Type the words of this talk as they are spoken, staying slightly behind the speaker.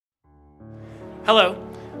Hello,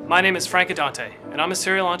 my name is Frank Addante, and I'm a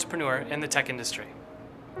serial entrepreneur in the tech industry.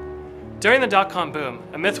 During the dot-com boom,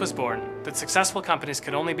 a myth was born that successful companies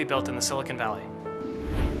could only be built in the Silicon Valley.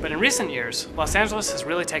 But in recent years, Los Angeles has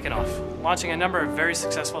really taken off, launching a number of very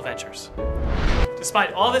successful ventures.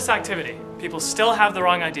 Despite all this activity, people still have the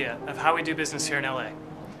wrong idea of how we do business here in LA.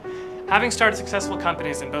 Having started successful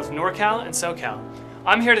companies in both NorCal and SoCal,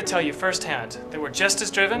 I'm here to tell you firsthand that we're just as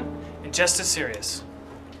driven and just as serious.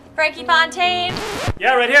 Frankie Fontaine.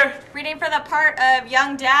 Yeah, right here. Reading for the part of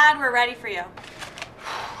young dad. We're ready for you.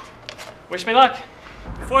 Wish me luck.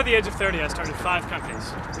 Before the age of 30, I started 5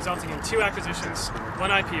 companies, resulting in 2 acquisitions, 1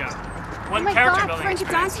 IPO, 1 character building Frank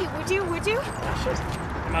experience. Addante, would you?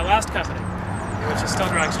 And my last company, which is still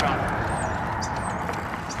growing strong.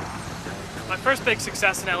 My first big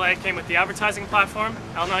success in LA came with the advertising platform,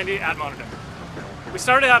 L90 Ad Monitor. We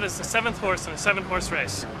started out as the 7th horse in a 7-horse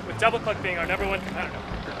race, with DoubleClick being our #1 competitor.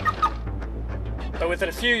 But within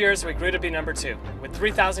a few years, we grew to be #2, with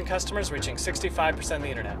 3,000 customers reaching 65% of the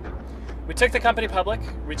internet. We took the company public,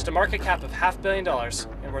 reached a market cap of $500 million,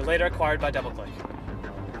 and were later acquired by DoubleClick.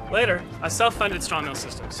 Later, I self-funded Strawmill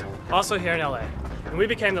Systems, also here in LA, and we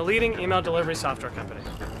became the leading email delivery software company.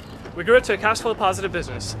 We grew it to a cash flow positive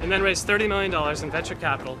business, and then raised $30 million in venture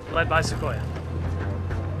capital, led by Sequoia.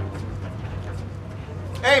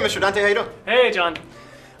 Hey, Mr. Addante, how you doing? Hey, John.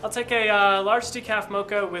 I'll take a large decaf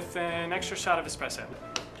mocha with an extra shot of espresso.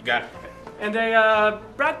 You got it. And a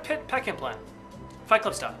Brad Pitt pec implant. Fight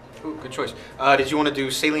Club style. Ooh, good choice. Did you want to do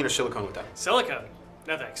saline or silicone with that? Silicone?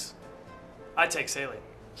 No thanks. I'd take saline.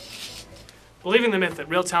 Believing the myth that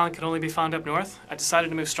real talent could only be found up north, I decided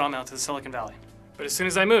to move Strawmill to the Silicon Valley. But as soon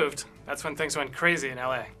as I moved, that's when things went crazy in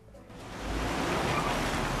LA.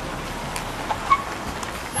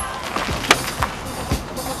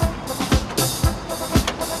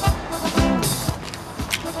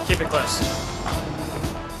 Keep it close.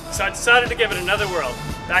 So I decided to give it another whirl,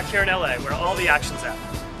 back here in LA, where all the action's at.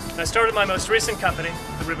 And I started my most recent company,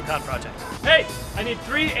 the Rubicon project. Hey, I need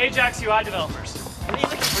 3 Ajax UI developers. Are you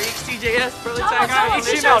looking for TJS, prototype? Red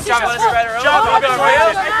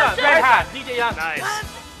hat, DJ Young. Nice.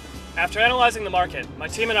 After analyzing the market, my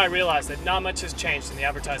team and I realized that not much has changed in the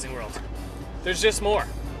advertising world. There's just more.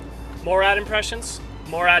 More ad impressions,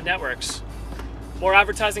 more ad networks, more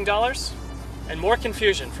advertising dollars, and more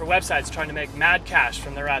confusion for websites trying to make mad cash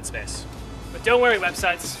from their ad space. But don't worry,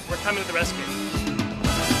 websites, we're coming to the rescue.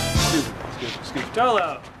 Excuse me.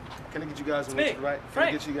 Dolo, Can I get you guys to It's move me, to the right? Frank.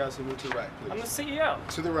 Can I get you guys to move to the right, please? I'm the CEO.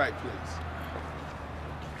 To the right, please.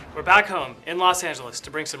 We're back home in Los Angeles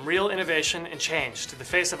to bring some real innovation and change to the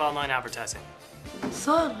face of online advertising.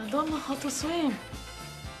 Sir, I don't know how to swim.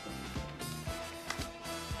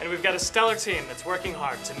 And we've got a stellar team that's working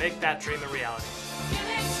hard to make that dream a reality.